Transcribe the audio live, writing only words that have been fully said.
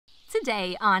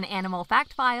Today on Animal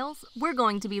Fact Files, we're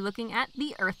going to be looking at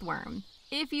the earthworm.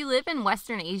 If you live in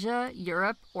Western Asia,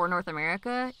 Europe, or North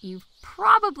America, you've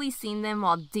probably seen them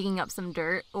while digging up some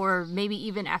dirt, or maybe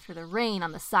even after the rain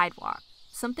on the sidewalk.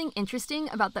 Something interesting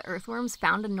about the earthworms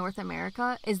found in North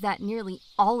America is that nearly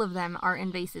all of them are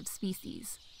invasive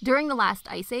species. During the last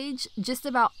ice age, just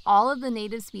about all of the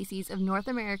native species of North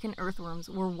American earthworms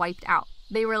were wiped out.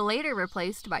 They were later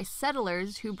replaced by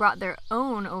settlers who brought their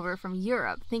own over from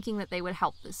Europe, thinking that they would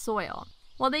help the soil.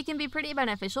 While they can be pretty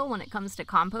beneficial when it comes to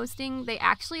composting, they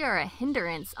actually are a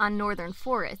hindrance on northern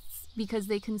forests because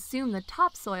they consume the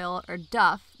topsoil or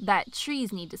duff that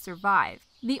trees need to survive.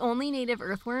 The only native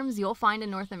earthworms you'll find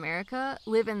in North America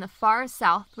live in the far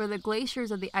south where the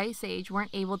glaciers of the Ice Age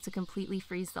weren't able to completely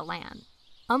freeze the land.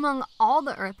 Among all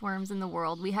the earthworms in the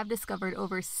world, we have discovered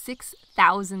over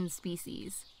 6,000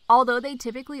 species. Although they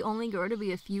typically only grow to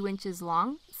be a few inches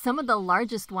long, some of the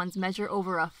largest ones measure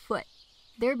over a foot.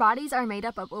 Their bodies are made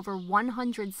up of over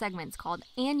 100 segments called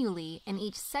annuli, and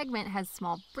each segment has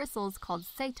small bristles called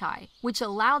setae, which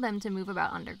allow them to move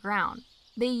about underground.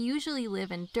 They usually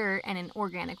live in dirt and in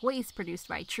organic waste produced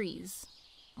by trees.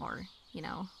 Or,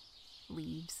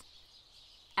 leaves.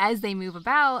 As they move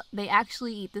about, they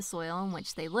actually eat the soil in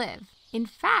which they live. In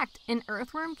fact, an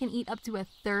earthworm can eat up to a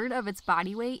third of its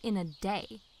body weight in a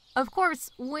day. Of course,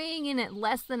 weighing in at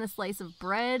less than a slice of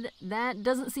bread, that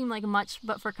doesn't seem like much,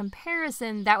 but for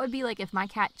comparison, that would be like if my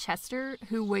cat Chester,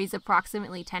 who weighs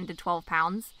approximately 10 to 12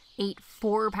 pounds, ate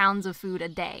 4 pounds of food a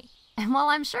day. And while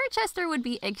I'm sure Chester would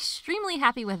be extremely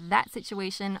happy with that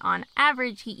situation, on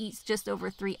average he eats just over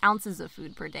 3 ounces of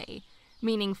food per day,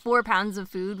 meaning 4 pounds of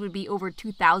food would be over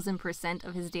 2,000%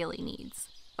 of his daily needs.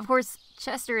 Of course,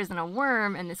 Chester isn't a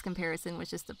worm, and this comparison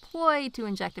was just a ploy to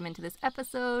inject him into this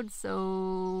episode,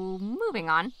 so moving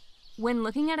on. When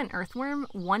looking at an earthworm,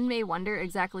 one may wonder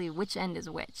exactly which end is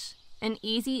which. An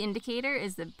easy indicator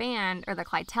is the band, or the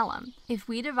clitellum. If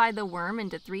we divide the worm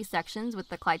into 3 sections with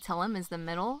the clitellum as the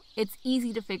middle, it's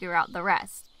easy to figure out the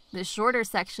rest. The shorter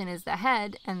section is the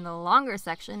head, and the longer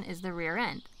section is the rear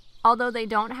end. Although they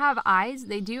don't have eyes,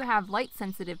 they do have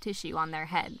light-sensitive tissue on their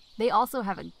head. They also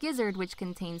have a gizzard which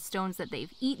contains stones that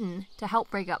they've eaten to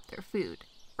help break up their food.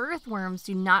 Earthworms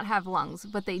do not have lungs,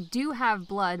 but they do have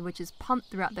blood which is pumped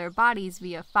throughout their bodies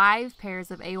via 5 pairs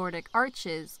of aortic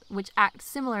arches, which act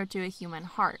similar to a human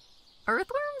heart.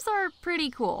 Earthworms are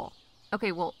pretty cool.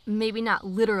 Okay, well, maybe not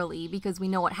literally because we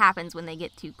know what happens when they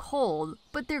get too cold,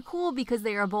 but they're cool because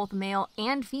they are both male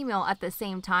and female at the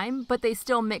same time, but they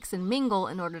still mix and mingle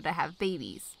in order to have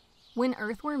babies. When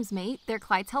earthworms mate, their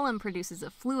clitellum produces a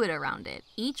fluid around it.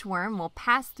 Each worm will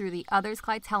pass through the other's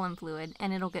clitellum fluid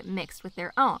and it'll get mixed with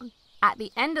their own. At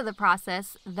the end of the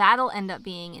process, that'll end up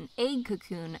being an egg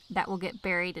cocoon that will get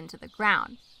buried into the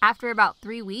ground. After about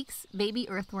 3 weeks, baby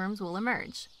earthworms will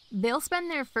emerge. They'll spend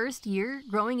their first year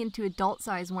growing into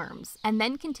adult-sized worms, and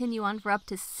then continue on for up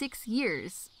to 6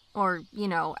 years, or,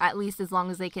 at least as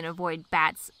long as they can avoid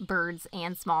bats, birds,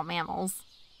 and small mammals.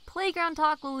 Playground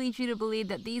talk will lead you to believe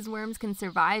that these worms can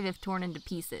survive if torn into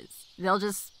pieces. They'll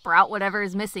just sprout whatever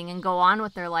is missing and go on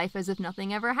with their life as if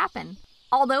nothing ever happened.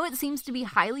 Although it seems to be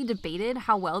highly debated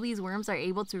how well these worms are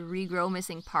able to regrow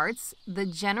missing parts, the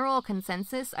general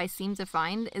consensus I seem to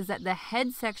find is that the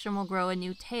head section will grow a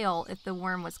new tail if the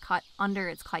worm was cut under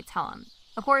its clitellum.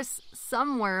 Of course,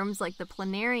 some worms, like the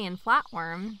planarian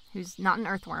flatworm, who's not an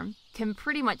earthworm, can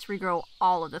pretty much regrow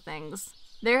all of the things.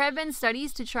 There have been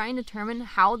studies to try and determine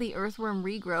how the earthworm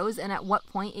regrows and at what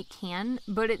point it can,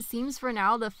 but it seems for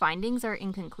now the findings are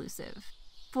inconclusive.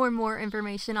 For more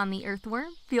information on the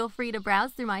earthworm, feel free to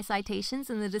browse through my citations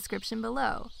in the description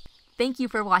below. Thank you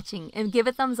for watching, and give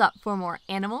a thumbs up for more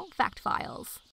Animal Fact Files.